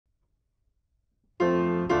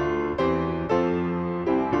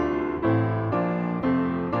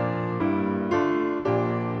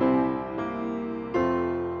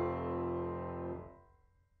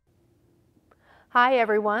Hi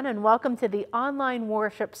everyone, and welcome to the online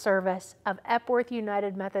worship service of Epworth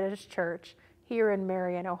United Methodist Church here in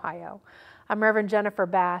Marion, Ohio. I'm Reverend Jennifer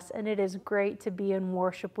Bass, and it is great to be in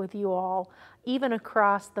worship with you all, even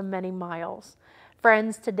across the many miles.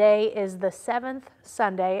 Friends, today is the 7th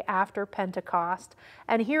Sunday after Pentecost,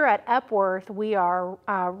 and here at Epworth we are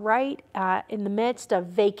right in the midst of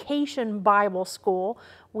Vacation Bible School.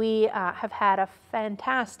 We have had a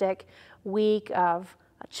fantastic week of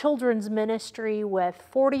children's ministry with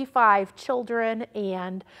 45 children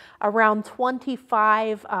and around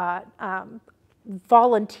 25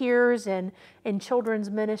 volunteers in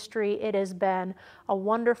children's ministry. It has been a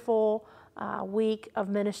wonderful week of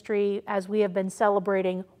ministry as we have been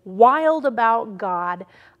celebrating Wild About God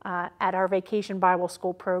at our Vacation Bible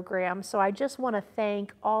School program. So I just want to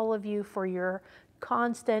thank all of you for your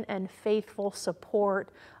constant and faithful support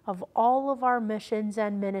of all of our missions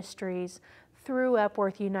and ministries through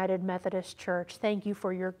Epworth United Methodist Church. Thank you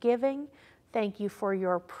for your giving. Thank you for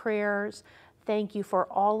your prayers. Thank you for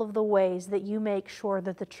all of the ways that you make sure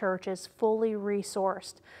that the church is fully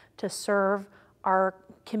resourced to serve our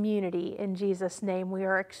community. In Jesus' name, we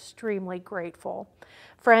are extremely grateful.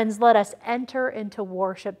 Friends, let us enter into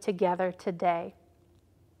worship together today.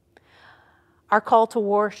 Our call to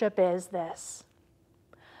worship is this: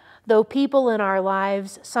 though people in our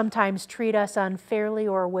lives sometimes treat us unfairly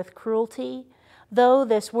or with cruelty, though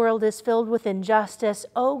this world is filled with injustice,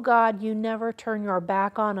 oh God, you never turn your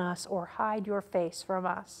back on us or hide your face from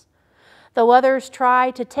us. Though others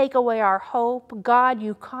try to take away our hope, God,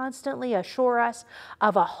 you constantly assure us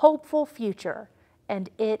of a hopeful future, and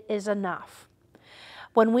it is enough.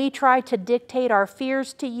 When we try to dictate our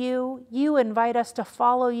fears to you, you invite us to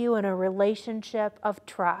follow you in a relationship of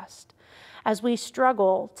trust. As we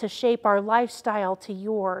struggle to shape our lifestyle to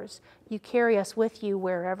yours, you carry us with you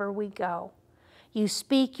wherever we go. You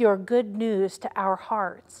speak your good news to our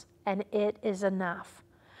hearts, and it is enough.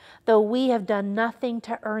 Though we have done nothing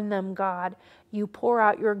to earn them, God, you pour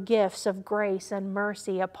out your gifts of grace and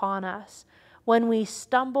mercy upon us. When we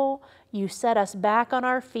stumble, you set us back on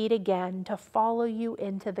our feet again to follow you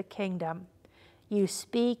into the kingdom. You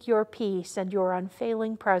speak your peace and your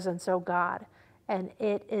unfailing presence, O God, and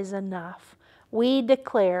it is enough. We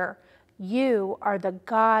declare you are the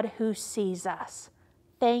God who sees us.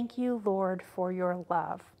 Thank you, Lord, for your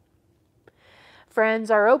love.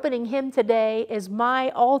 Friends, our opening hymn today is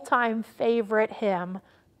my all-time favorite hymn,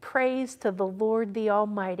 Praise to the Lord the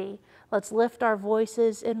Almighty. Let's lift our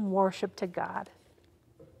voices in worship to God.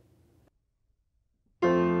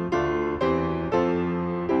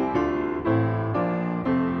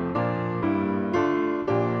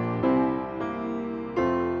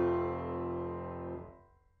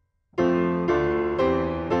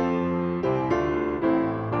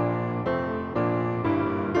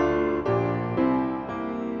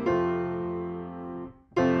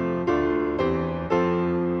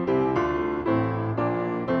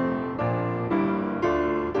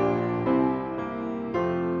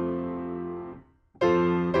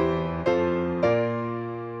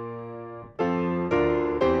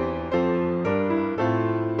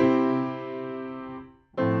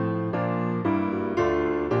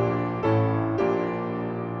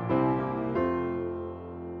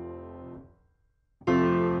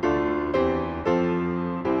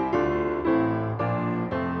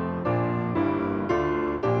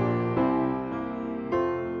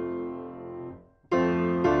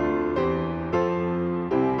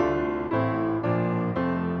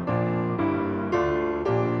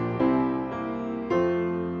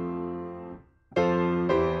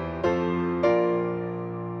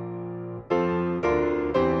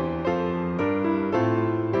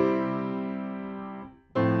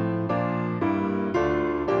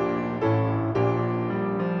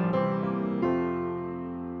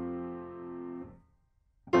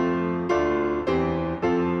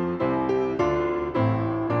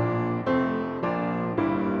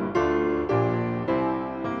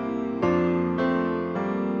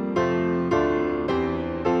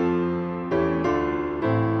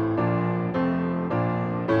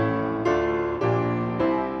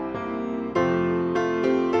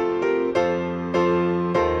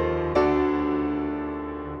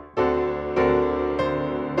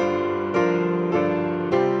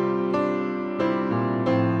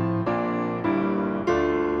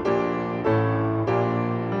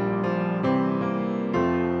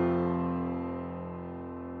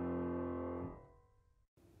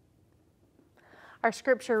 Our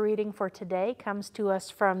scripture reading for today comes to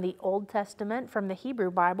us from the Old Testament, from the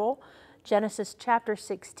Hebrew Bible, Genesis chapter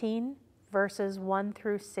 16, verses 1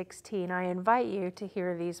 through 16. I invite you to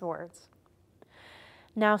hear these words.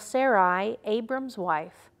 Now Sarai, Abram's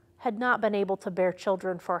wife, had not been able to bear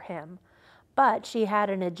children for him, but she had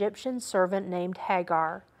an Egyptian servant named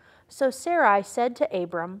Hagar. So Sarai said to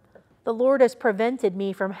Abram, "The Lord has prevented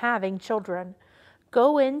me from having children.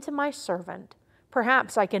 Go in to my servant.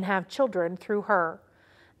 Perhaps I can have children through her."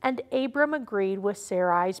 And Abram agreed with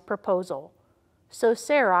Sarai's proposal. So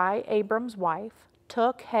Sarai, Abram's wife,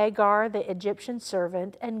 took Hagar the Egyptian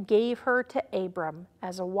servant and gave her to Abram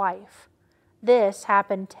as a wife. This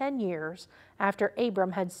happened 10 years after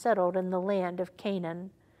Abram had settled in the land of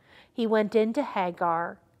Canaan. He went into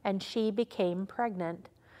Hagar, and she became pregnant.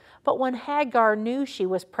 But when Hagar knew she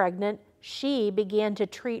was pregnant, she began to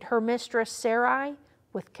treat her mistress Sarai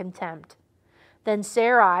with contempt. Then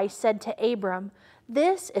Sarai said to Abram,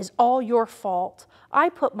 "This is all your fault. I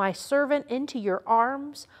put my servant into your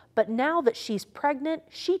arms, but now that she's pregnant,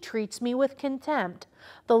 she treats me with contempt.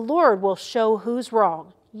 The Lord will show who's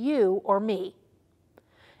wrong, you or me."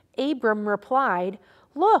 Abram replied,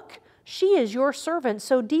 "Look, she is your servant,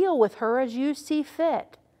 so deal with her as you see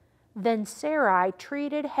fit." Then Sarai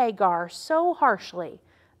treated Hagar so harshly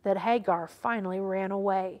that Hagar finally ran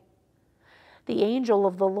away. The angel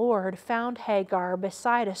of the Lord found Hagar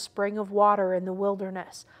beside a spring of water in the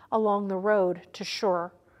wilderness, along the road to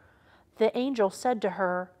Shur. The angel said to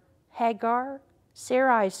her, "Hagar,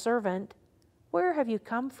 Sarai's servant, where have you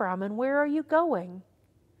come from and where are you going?"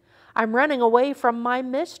 "I'm running away from my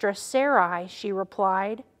mistress Sarai," she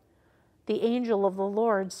replied. The angel of the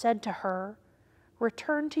Lord said to her,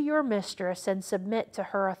 "Return to your mistress and submit to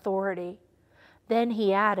her authority." Then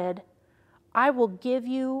he added, "I will give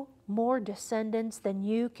you more descendants than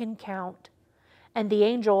you can count." And the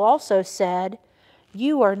angel also said,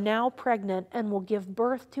 "You are now pregnant and will give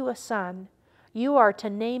birth to a son. You are to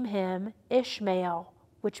name him Ishmael,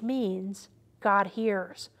 which means God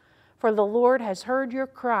hears, for the Lord has heard your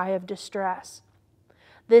cry of distress.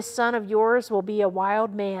 This son of yours will be a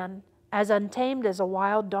wild man, as untamed as a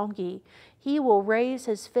wild donkey. He will raise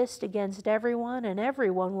his fist against everyone, and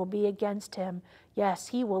everyone will be against him. Yes,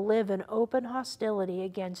 he will live in open hostility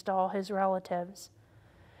against all his relatives."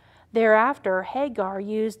 Thereafter, Hagar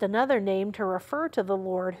used another name to refer to the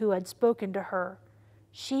Lord who had spoken to her.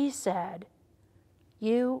 She said,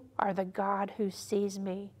 "You are the God who sees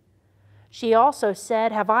me." She also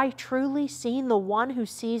said, "Have I truly seen the one who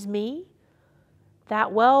sees me?"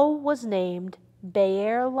 That well was named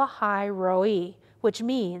Be'er Lahai Roi, which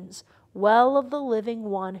means well of the living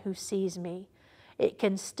one who sees me. It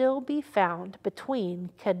can still be found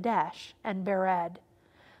between Kadesh and Bered.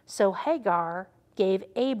 So Hagar gave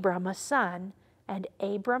Abram a son, and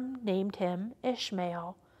Abram named him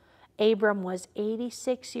Ishmael. Abram was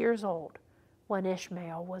 86 years old when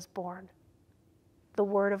Ishmael was born. The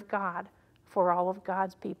word of God for all of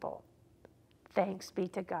God's people. Thanks be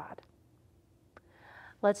to God.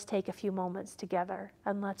 Let's take a few moments together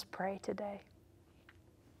and let's pray today.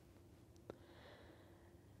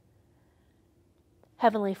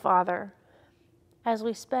 Heavenly Father, as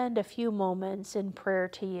we spend a few moments in prayer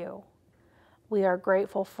to you, we are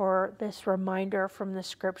grateful for this reminder from the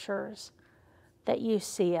Scriptures that you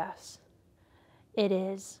see us. It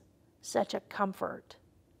is such a comfort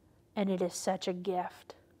and it is such a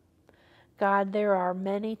gift. God, there are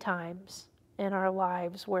many times in our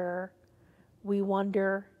lives where we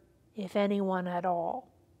wonder if anyone at all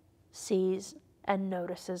sees and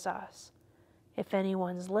notices us, if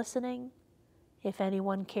anyone's listening, if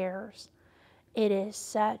anyone cares. It is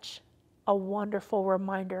such a wonderful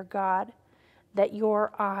reminder, God, that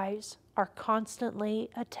your eyes are constantly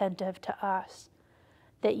attentive to us,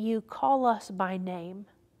 that you call us by name,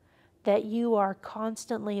 that you are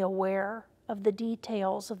constantly aware of the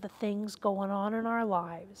details of the things going on in our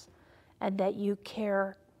lives, and that you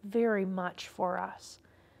care very much for us.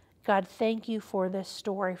 God, thank you for this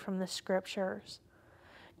story from the Scriptures.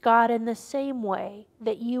 God, in the same way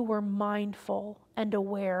that you were mindful and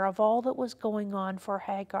aware of all that was going on for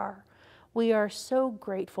Hagar, we are so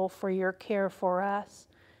grateful for your care for us,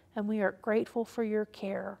 and we are grateful for your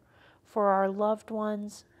care for our loved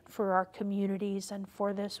ones, for our communities, and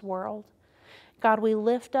for this world. God, we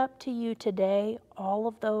lift up to you today all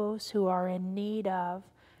of those who are in need of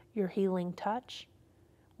your healing touch.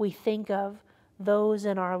 We think of those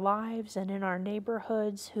in our lives and in our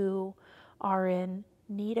neighborhoods who are in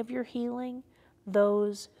need of your healing,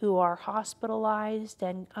 those who are hospitalized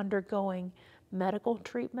and undergoing medical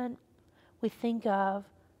treatment. We think of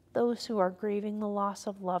those who are grieving the loss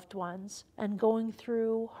of loved ones and going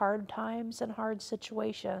through hard times and hard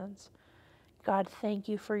situations. God, thank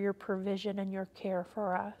you for your provision and your care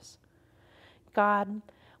for us. God,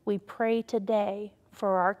 we pray today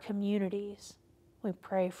for our communities. We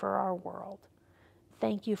pray for our world.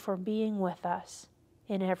 Thank you for being with us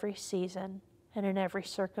in every season and in every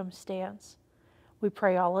circumstance. We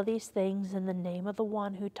pray all of these things in the name of the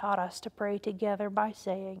one who taught us to pray together by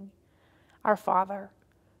saying, Our Father,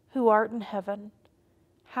 who art in heaven,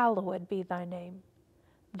 hallowed be thy name.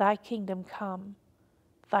 Thy kingdom come,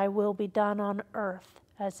 thy will be done on earth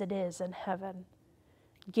as it is in heaven.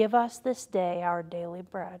 Give us this day our daily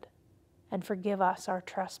bread, and forgive us our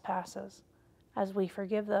trespasses, as we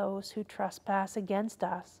forgive those who trespass against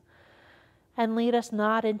us. And lead us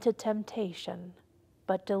not into temptation,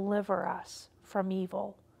 but deliver us from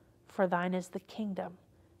evil. For thine is the kingdom,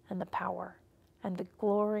 and the power, and the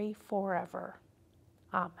glory forever.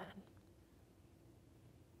 Amen.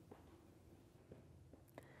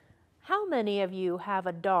 How many of you have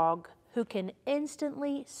a dog who can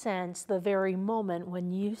instantly sense the very moment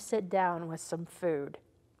when you sit down with some food?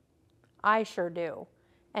 I sure do.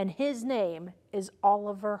 And his name is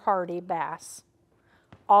Oliver Hardy Bass.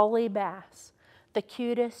 Ollie Bass, the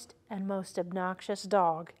cutest and most obnoxious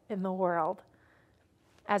dog in the world.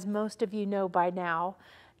 As most of you know by now,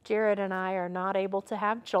 Jared and I are not able to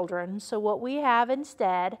have children, so what we have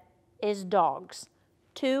instead is dogs.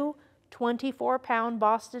 2 24-pound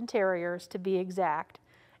Boston Terriers to be exact.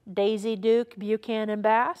 Daisy Duke Buchanan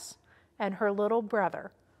Bass and her little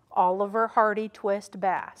brother, Oliver Hardy Twist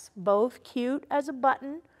Bass. Both cute as a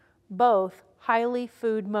button, both highly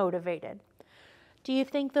food motivated. Do you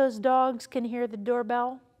think those dogs can hear the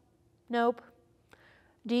doorbell? Nope.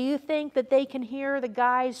 Do you think that they can hear the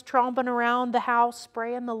guys tromping around the house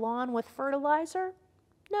spraying the lawn with fertilizer?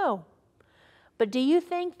 No. But do you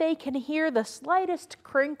think they can hear the slightest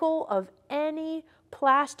crinkle of any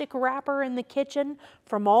plastic wrapper in the kitchen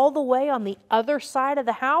from all the way on the other side of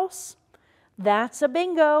the house? That's a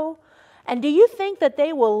bingo. And do you think that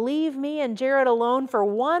they will leave me and Jared alone for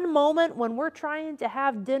one moment when we're trying to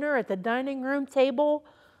have dinner at the dining room table?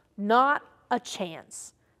 Not a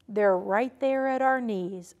chance. They're right there at our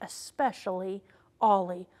knees, especially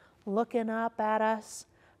Ollie, looking up at us,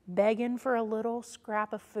 begging for a little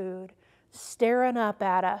scrap of food, staring up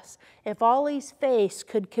at us. If Ollie's face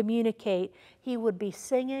could communicate, he would be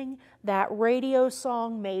singing that radio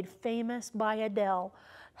song made famous by Adele.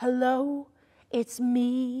 Hello, it's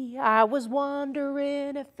me. I was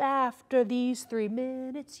wondering if after these 3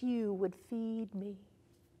 minutes you would feed me.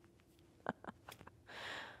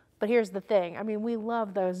 But here's the thing. I mean, we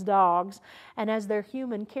love those dogs, and as their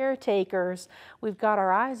human caretakers, we've got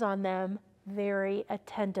our eyes on them very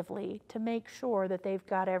attentively to make sure that they've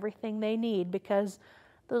got everything they need, because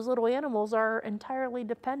those little animals are entirely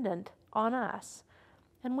dependent on us,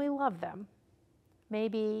 and we love them.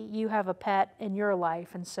 Maybe you have a pet in your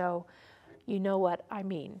life, and so you know what I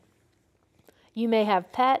mean. You may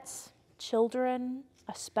have pets, children,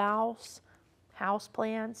 a spouse,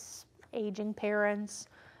 houseplants, aging parents,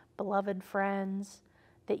 beloved friends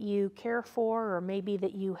that you care for, or maybe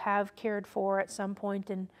that you have cared for at some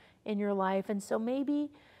point in your life. And so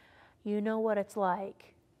maybe you know what it's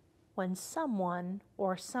like when someone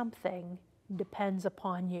or something depends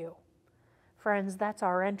upon you. Friends, that's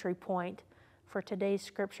our entry point for today's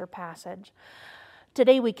scripture passage.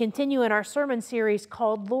 Today we continue in our sermon series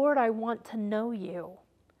called Lord, I Want to Know You.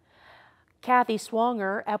 Kathy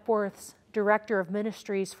Swanger, Epworth's Director of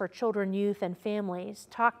Ministries for Children, Youth, and Families,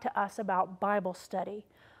 talked to us about Bible study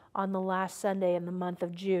on the last Sunday in the month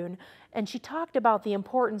of June. And she talked about the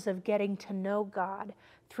importance of getting to know God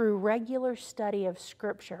through regular study of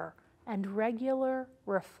Scripture and regular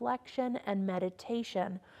reflection and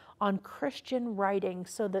meditation on Christian writing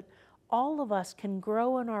so that all of us can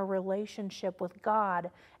grow in our relationship with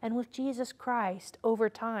God and with Jesus Christ over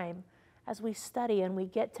time as we study and we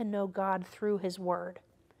get to know God through His Word.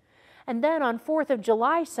 And then on 4th of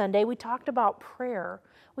July Sunday, we talked about prayer.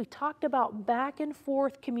 We talked about back and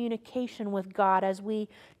forth communication with God as we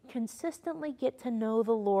consistently get to know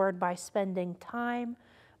the Lord by spending time,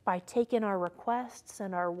 by taking our requests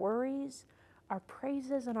and our worries, our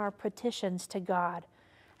praises and our petitions to God,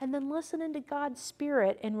 and then listening to God's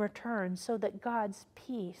Spirit in return so that God's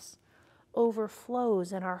peace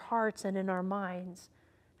overflows in our hearts and in our minds,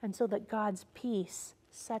 and so that God's peace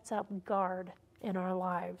sets up guard in our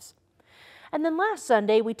lives. And then last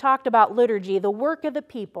Sunday, we talked about liturgy, the work of the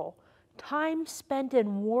people, time spent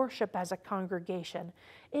in worship as a congregation.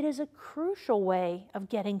 It is a crucial way of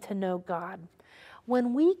getting to know God.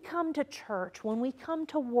 When we come to church, when we come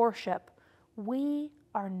to worship, we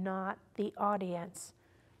are not the audience.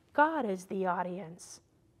 God is the audience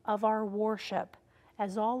of our worship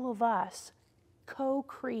as all of us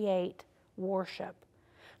co-create worship.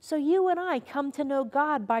 So you and I come to know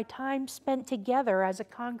God by time spent together as a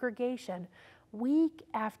congregation, week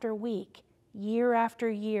after week, year after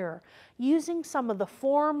year, using some of the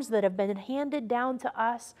forms that have been handed down to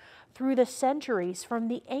us through the centuries from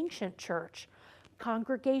the ancient church: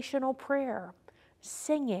 congregational prayer,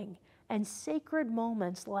 singing, and sacred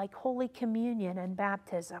moments like Holy Communion and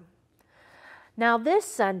baptism. Now this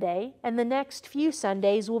Sunday and the next few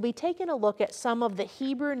Sundays, we'll be taking a look at some of the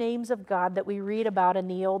Hebrew names of God that we read about in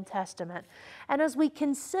the Old Testament. And as we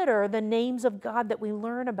consider the names of God that we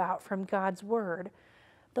learn about from God's Word,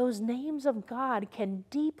 those names of God can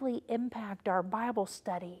deeply impact our Bible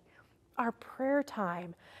study, our prayer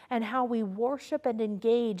time, and how we worship and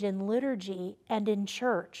engage in liturgy and in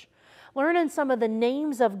church. Learning some of the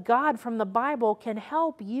names of God from the Bible can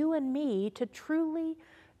help you and me to truly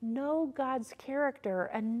know God's character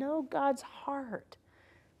and know God's heart.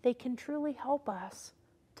 They can truly help us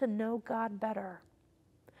to know God better.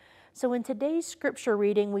 So in today's scripture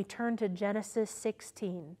reading, we turn to Genesis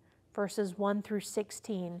 16, verses 1 through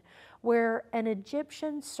 16, where an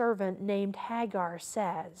Egyptian servant named Hagar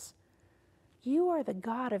says, "You are the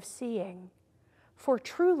God of seeing, for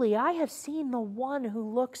truly I have seen the one who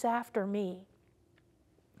looks after me."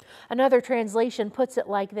 Another translation puts it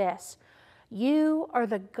like this: "You are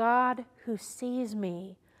the God who sees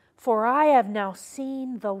me, for I have now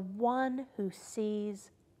seen the one who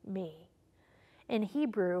sees me." In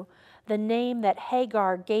Hebrew, the name that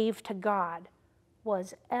Hagar gave to God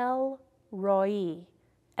was El Roi.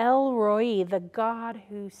 El Roi, the God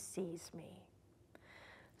who sees me.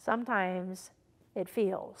 Sometimes it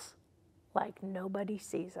feels like nobody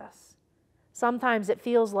sees us. Sometimes it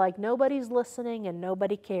feels like nobody's listening and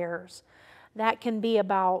nobody cares. That can be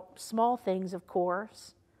about small things, of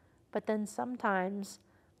course, but then sometimes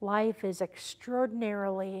life is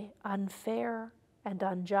extraordinarily unfair and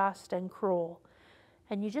unjust and cruel,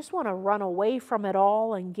 and you just want to run away from it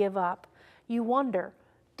all and give up. You wonder,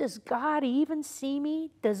 does God even see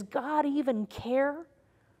me? Does God even care?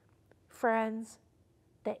 Friends,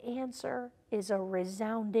 the answer is a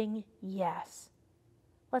resounding yes.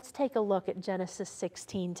 Let's take a look at Genesis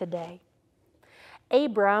 16 today.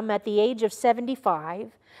 Abram, at the age of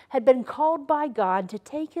 75, had been called by God to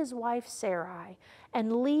take his wife Sarai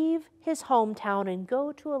and leave his hometown and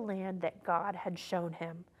go to a land that God had shown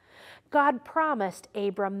him. God promised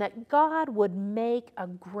Abram that God would make a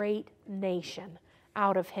great nation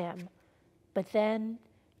out of him. But then,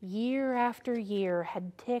 year after year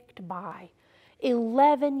had ticked by,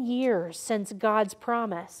 11 years since God's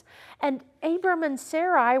promise. And Abram and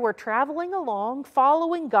Sarai were traveling along,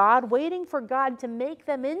 following God, waiting for God to make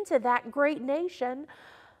them into that great nation.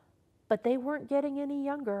 But they weren't getting any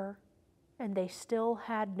younger, and they still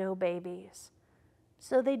had no babies.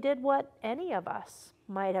 So they did what any of us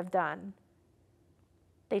might have done.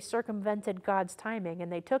 They circumvented God's timing,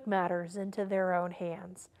 and they took matters into their own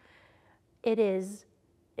hands.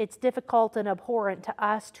 It's difficult and abhorrent to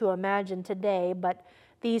us to imagine today, but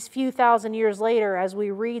these few thousand years later, as we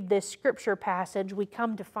read this scripture passage, we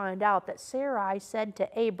come to find out that Sarai said to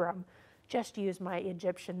Abram, "Just use my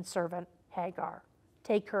Egyptian servant Hagar.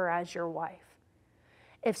 Take her as your wife."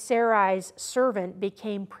 If Sarai's servant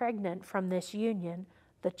became pregnant from this union,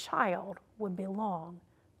 the child would belong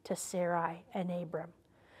to Sarai and Abram.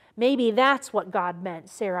 Maybe that's what God meant,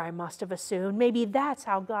 Sarai must have assumed. Maybe that's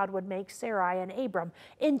how God would make Sarai and Abram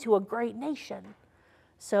into a great nation.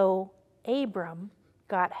 So Abram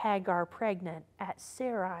got Hagar pregnant at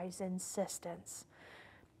Sarai's insistence.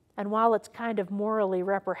 And while it's kind of morally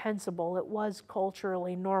reprehensible, it was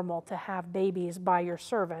culturally normal to have babies by your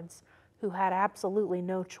servants who had absolutely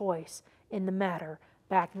no choice in the matter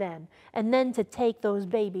back then, and then to take those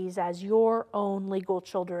babies as your own legal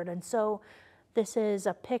children. And so this is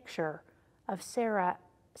a picture of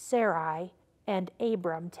Sarai and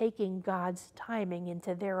Abram taking God's timing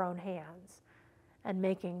into their own hands and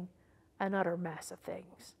making an utter mess of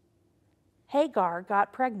things. Hagar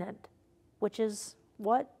got pregnant, which is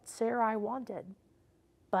what Sarai wanted.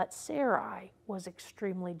 But Sarai was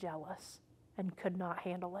extremely jealous and could not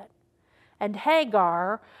handle it. And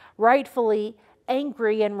Hagar, rightfully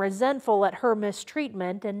angry and resentful at her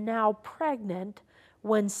mistreatment and now pregnant,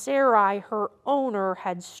 when Sarai, her owner,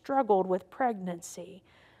 had struggled with pregnancy,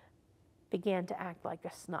 began to act like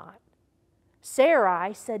a snot.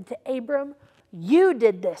 Sarai said to Abram, "You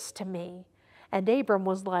did this to me." And Abram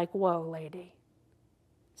was like, "Whoa, lady."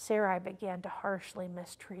 Sarai began to harshly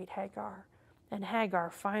mistreat Hagar, and Hagar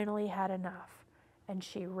finally had enough, and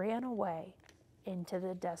she ran away into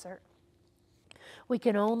the desert. We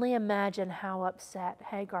can only imagine how upset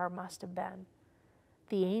Hagar must have been.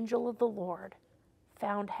 The angel of the Lord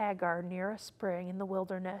found Hagar near a spring in the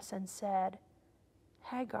wilderness and said,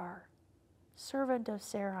 "Hagar, servant of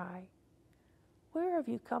Sarai, where have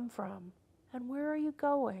you come from, And where are you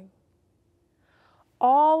going?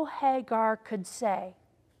 All Hagar could say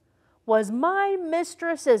was, my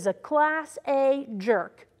mistress is a Class A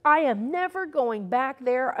jerk. I am never going back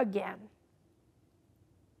there again.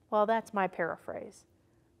 Well, that's my paraphrase.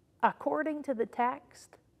 According to the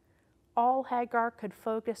text, all Hagar could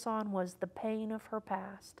focus on was the pain of her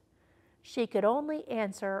past. She could only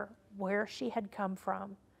answer where she had come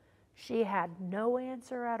from. She had no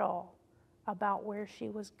answer at all about where she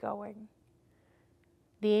was going.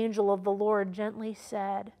 The angel of the Lord gently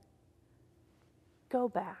said, go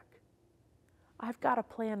back. I've got a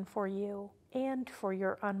plan for you and for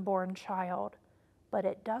your unborn child, but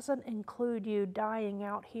it doesn't include you dying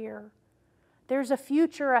out here. There's a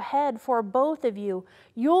future ahead for both of you.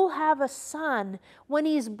 You'll have a son. When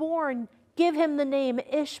he's born, give him the name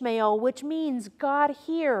Ishmael, which means God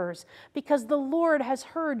hears, because the Lord has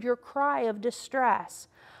heard your cry of distress.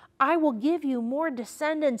 I will give you more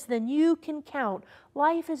descendants than you can count.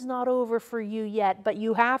 Life is not over for you yet, but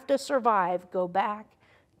you have to survive. Go back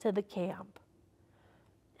to the camp.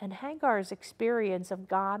 And Hagar's experience of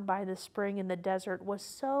God by the spring in the desert was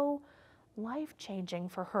so life-changing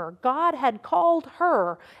for her. God had called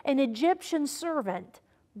her, an Egyptian servant,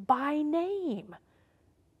 by name,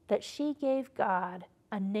 that she gave God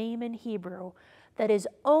a name in Hebrew that is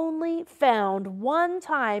only found one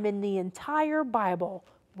time in the entire Bible,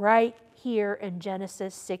 right here in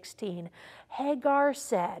Genesis 16. Hagar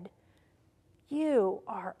said, you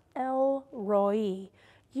are El Roi.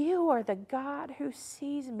 You are the God who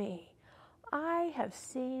sees me. I have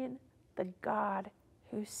seen the God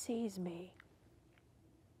who sees me.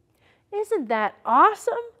 Isn't that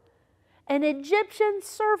awesome? An Egyptian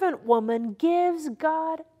servant woman gives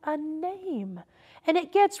God a name, and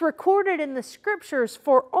it gets recorded in the scriptures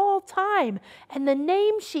for all time. And the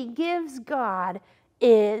name she gives God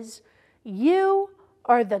is, you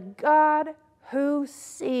are the God who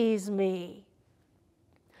sees me.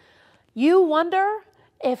 You wonder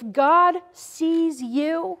if God sees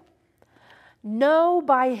you? Know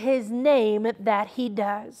by his name that he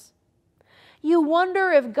does. You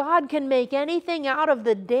wonder if God can make anything out of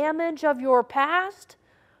the damage of your past?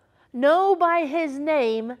 Know by his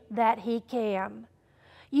name that he can.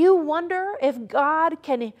 You wonder if God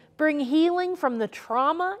can bring healing from the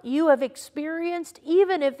trauma you have experienced,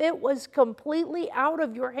 even if it was completely out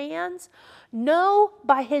of your hands? Know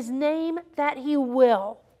by his name that he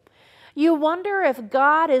will. You wonder if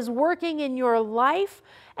God is working in your life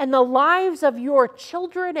and the lives of your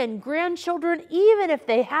children and grandchildren, even if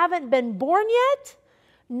they haven't been born yet?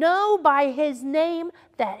 Know by his name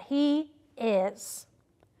that he is.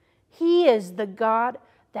 He is the God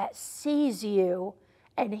that sees you,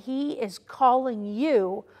 and he is calling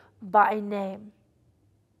you by name.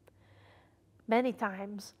 Many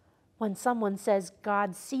times when someone says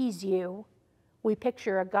God sees you, we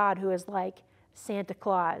picture a God who is like Santa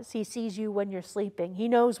Claus. He sees you when you're sleeping. He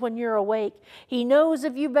knows when you're awake. He knows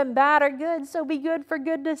if you've been bad or good, so be good for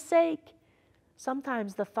goodness sake.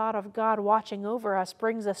 Sometimes the thought of God watching over us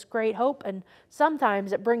brings us great hope, and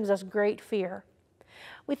sometimes it brings us great fear.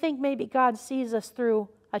 We think maybe God sees us through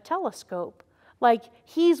a telescope, like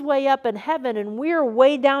he's way up in heaven and we're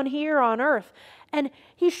way down here on earth. And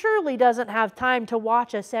he surely doesn't have time to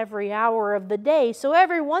watch us every hour of the day, so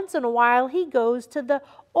every once in a while he goes to the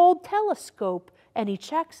old telescope and he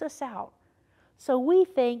checks us out. So we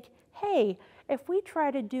think, hey, if we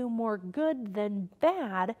try to do more good than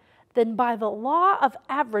bad, then by the law of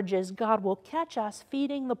averages, God will catch us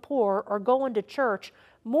feeding the poor or going to church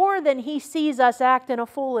more than he sees us acting a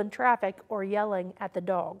fool in traffic or yelling at the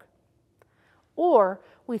dog. Or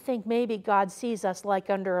we think maybe God sees us like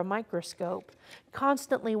under a microscope,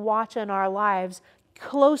 constantly watching our lives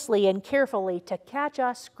closely and carefully to catch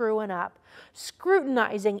us screwing up,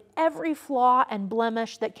 scrutinizing every flaw and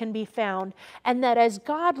blemish that can be found, and that as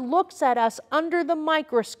God looks at us under the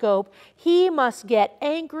microscope, he must get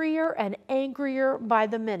angrier and angrier by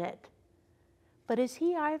the minute. But is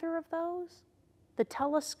he either of those? The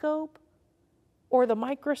telescope or the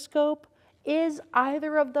microscope? Is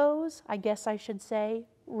either of those, I guess I should say,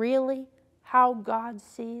 really how God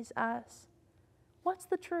sees us? What's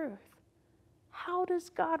the truth? How does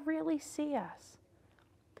God really see us?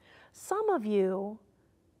 Some of you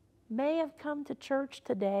may have come to church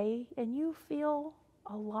today and you feel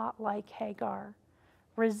a lot like Hagar,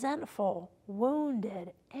 resentful,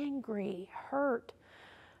 wounded, angry, hurt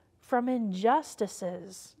from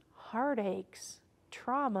injustices, heartaches,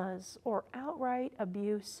 traumas, or outright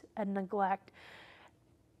abuse and neglect.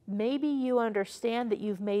 Maybe you understand that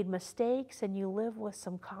you've made mistakes and you live with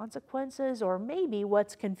some consequences, or maybe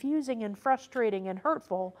what's confusing and frustrating and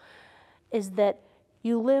hurtful is that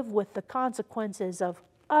You live with the consequences of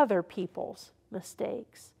other people's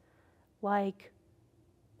mistakes, like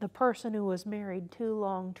the person who was married too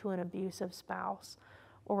long to an abusive spouse,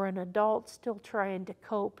 or an adult still trying to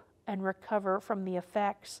cope and recover from the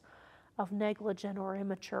effects of negligent or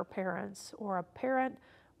immature parents, or a parent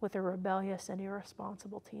with a rebellious and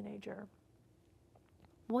irresponsible teenager.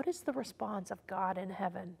 What is the response of God in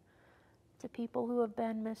heaven to people who have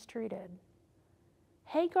been mistreated?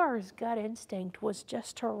 Hagar's gut instinct was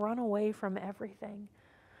just to run away from everything,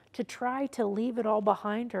 to try to leave it all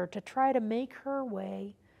behind her, to try to make her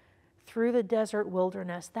way through the desert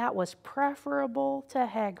wilderness. That was preferable to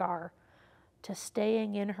Hagar, to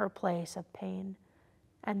staying in her place of pain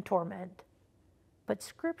and torment. But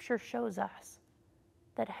Scripture shows us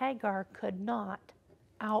that Hagar could not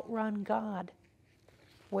outrun God.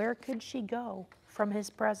 Where could she go from His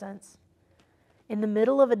presence? In the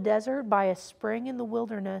middle of a desert, by a spring in the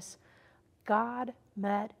wilderness, God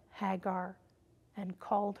met Hagar and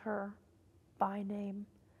called her by name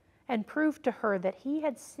and proved to her that He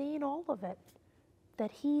had seen all of it,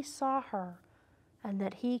 that He saw her, and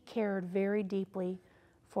that He cared very deeply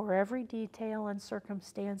for every detail and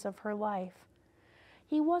circumstance of her life.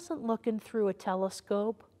 He wasn't looking through a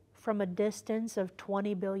telescope from a distance of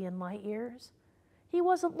 20 billion light years. He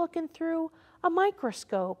wasn't looking through a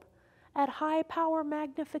microscope at high power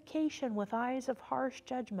magnification with eyes of harsh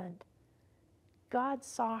judgment. God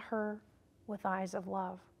saw her with eyes of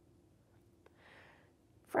love.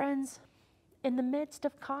 Friends, in the midst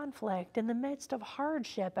of conflict, in the midst of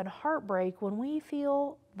hardship and heartbreak, when we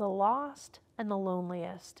feel the lost and the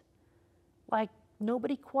loneliest, like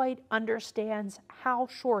nobody quite understands how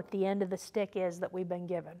short the end of the stick is that we've been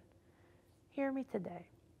given, hear me today.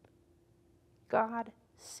 God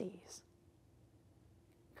sees.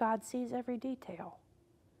 God sees every detail.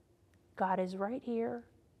 God is right here.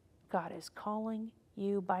 God is calling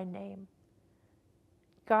you by name.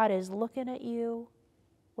 God is looking at you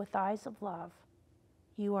with eyes of love.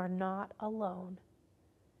 You are not alone.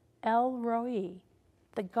 El Roi,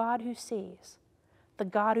 the God who sees, the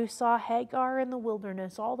God who saw Hagar in the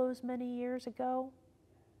wilderness all those many years ago,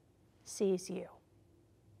 sees you.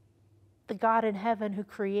 The God in heaven who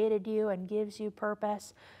created you and gives you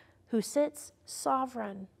purpose, who sits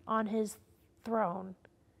sovereign on His throne,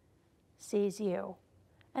 sees you.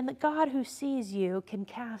 And the God who sees you can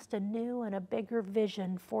cast a new and a bigger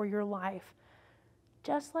vision for your life,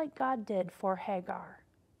 just like God did for Hagar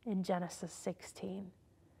in Genesis 16.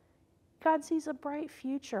 God sees a bright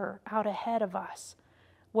future out ahead of us,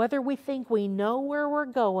 whether we think we know where we're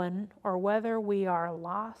going or whether we are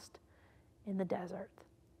lost in the desert.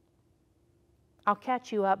 I'll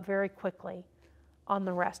catch you up very quickly on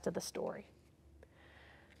the rest of the story.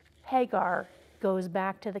 Hagar goes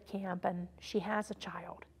back to the camp and she has a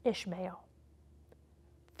child, Ishmael.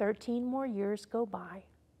 13 more years go by.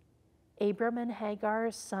 Abram and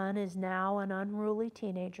Hagar's son is now an unruly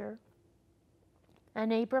teenager.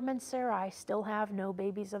 And Abram and Sarai still have no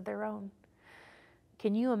babies of their own.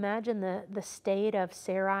 Can you imagine the state of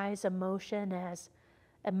Sarai's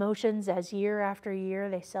emotions as year after year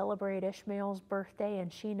they celebrate Ishmael's birthday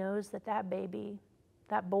and she knows that baby,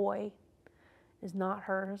 that boy, is not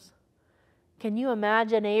hers? Can you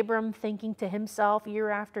imagine Abram thinking to himself year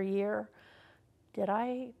after year, did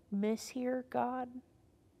I mishear God?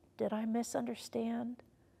 Did I misunderstand?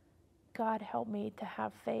 God, help me to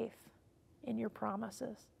have faith in your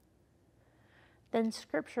promises. Then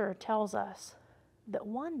Scripture tells us that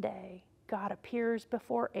one day God appears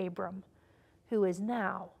before Abram, who is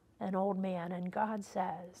now an old man, and God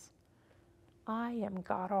says, I am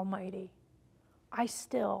God Almighty. I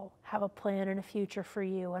still have a plan and a future for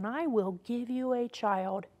you, and I will give you a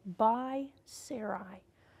child by Sarai,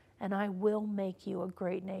 and I will make you a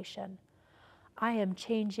great nation. I am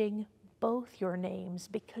changing both your names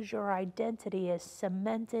because your identity is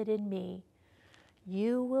cemented in me.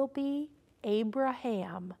 You will be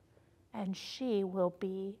Abraham, and she will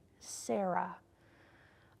be Sarah.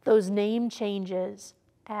 Those name changes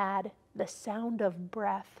add the sound of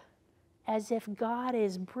breath, as if God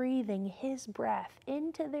is breathing His breath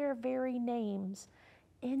into their very names,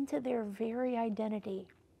 into their very identity.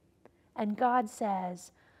 And God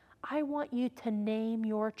says, I want you to name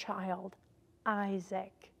your child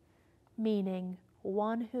Isaac, meaning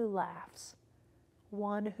one who laughs,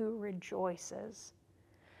 one who rejoices.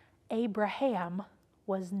 Abraham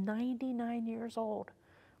was 99 years old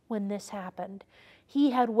when this happened.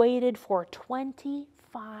 He had waited for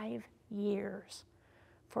 25 years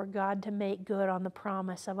for God to make good on the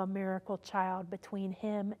promise of a miracle child between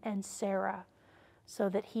him and Sarah so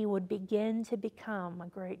that he would begin to become a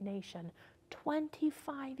great nation.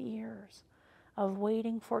 25 years of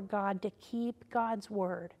waiting for God to keep God's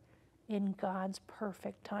word in God's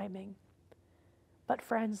perfect timing. But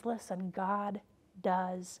friends, listen, God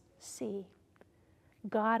does see.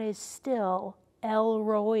 God is still El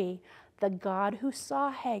Roi, the God who saw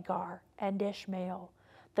Hagar and Ishmael,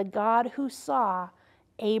 the God who saw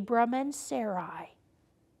Abram and Sarai,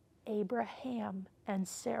 Abraham and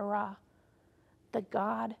Sarah, the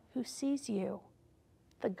God who sees you,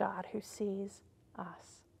 the God who sees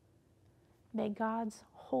us. May God's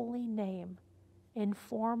holy name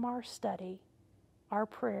inform our study, our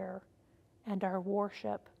prayer, and our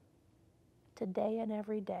worship today and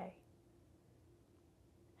every day.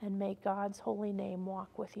 And may God's holy name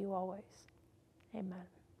walk with you always. Amen.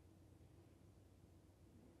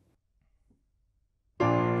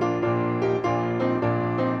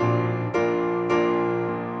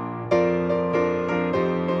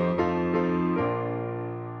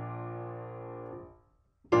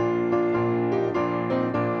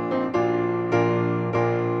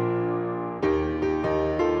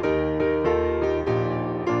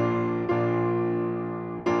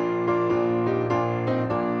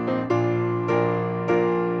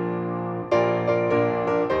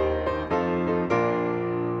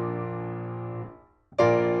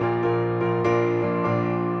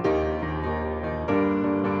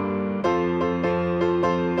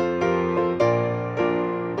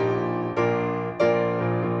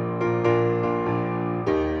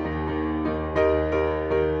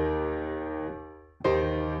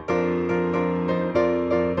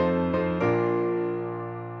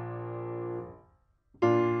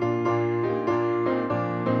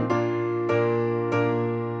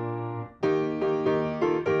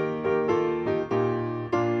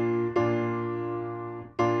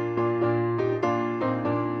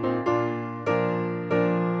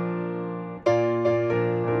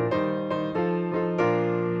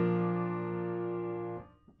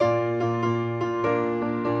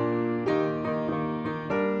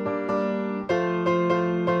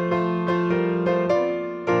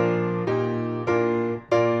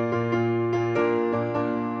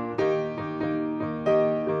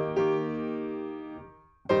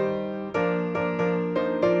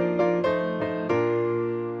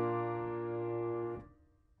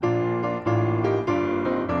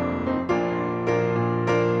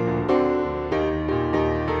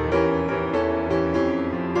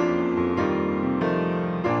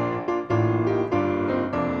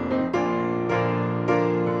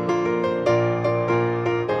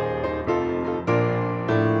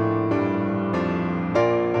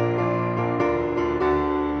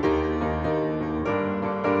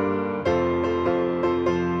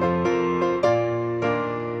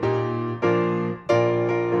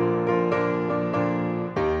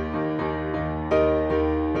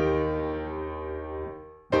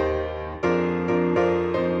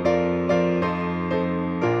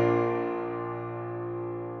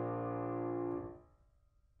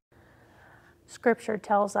 Scripture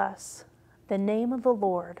tells us, the name of the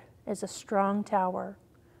Lord is a strong tower.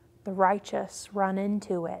 The righteous run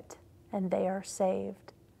into it, and they are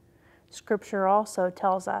saved. Scripture also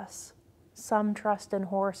tells us, some trust in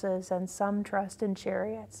horses and some trust in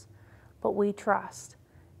chariots, but we trust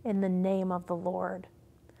in the name of the Lord.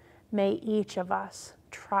 May each of us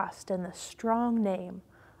trust in the strong name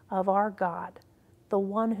of our God, the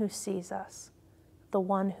one who sees us, the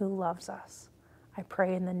one who loves us. I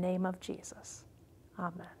pray in the name of Jesus.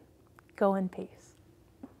 Amen. Go in peace.